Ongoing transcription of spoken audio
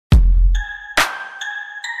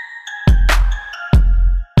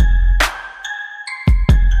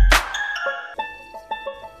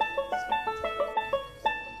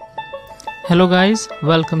Hello guys,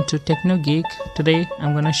 welcome to TechnoGeek. Today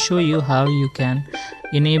I'm gonna show you how you can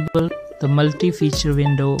enable the multi-feature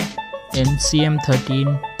window in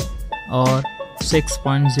CM13 or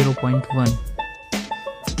 6.0.1.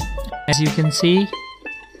 As you can see,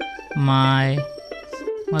 my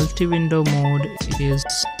multi-window mode is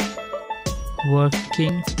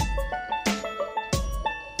working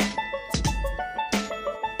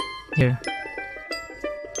here.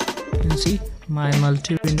 You can see my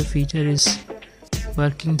multi-window feature is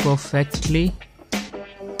working perfectly.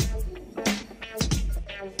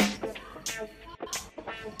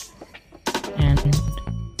 And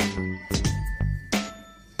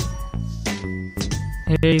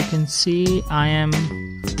here you can see I am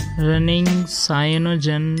running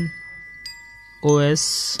Cyanogenmod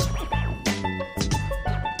OS.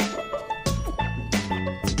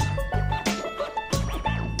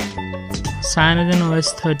 Cyanogenmod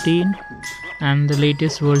OS 13 and the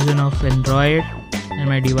latest version of Android, and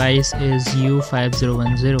my device is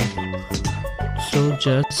U5010. So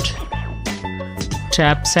just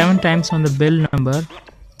tap 7 times on the build number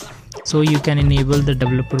so you can enable the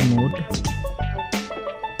developer mode.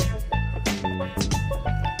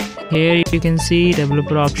 Here you can see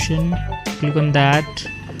developer option, click on that,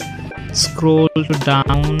 scroll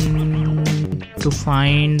down to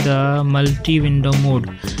find the multi-window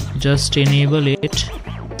mode, just enable it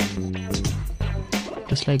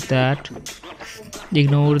just like that.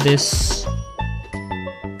 Ignore this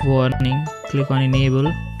warning, click on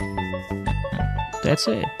enable. That's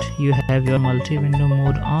it, you have your multi-window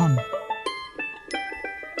mode on.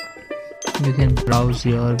 You can browse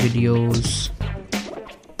your videos,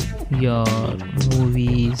 your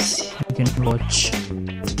movies, you can watch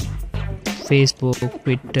Facebook,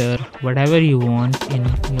 Twitter, whatever you want in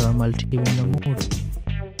your multi-window mode.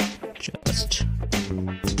 Just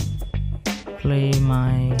play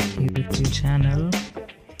my YouTube channel,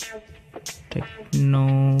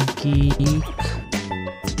 TechnoGeek.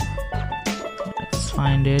 Let's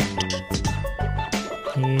find it.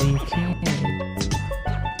 Here you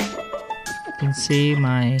can see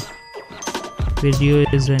my video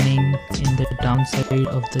is running in the downside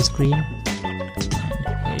of the screen. And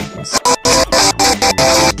here you can see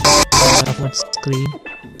the screen.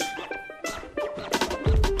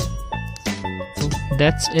 So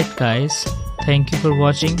that's it guys. Thank you for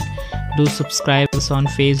watching. Do subscribe us on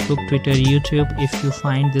Facebook, Twitter, YouTube. If you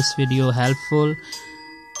find this video helpful,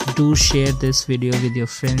 do share this video with your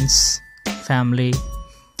friends, family,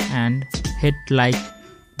 and hit like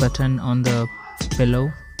button on the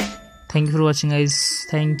below. Thank you for watching guys.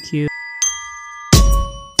 Thank you.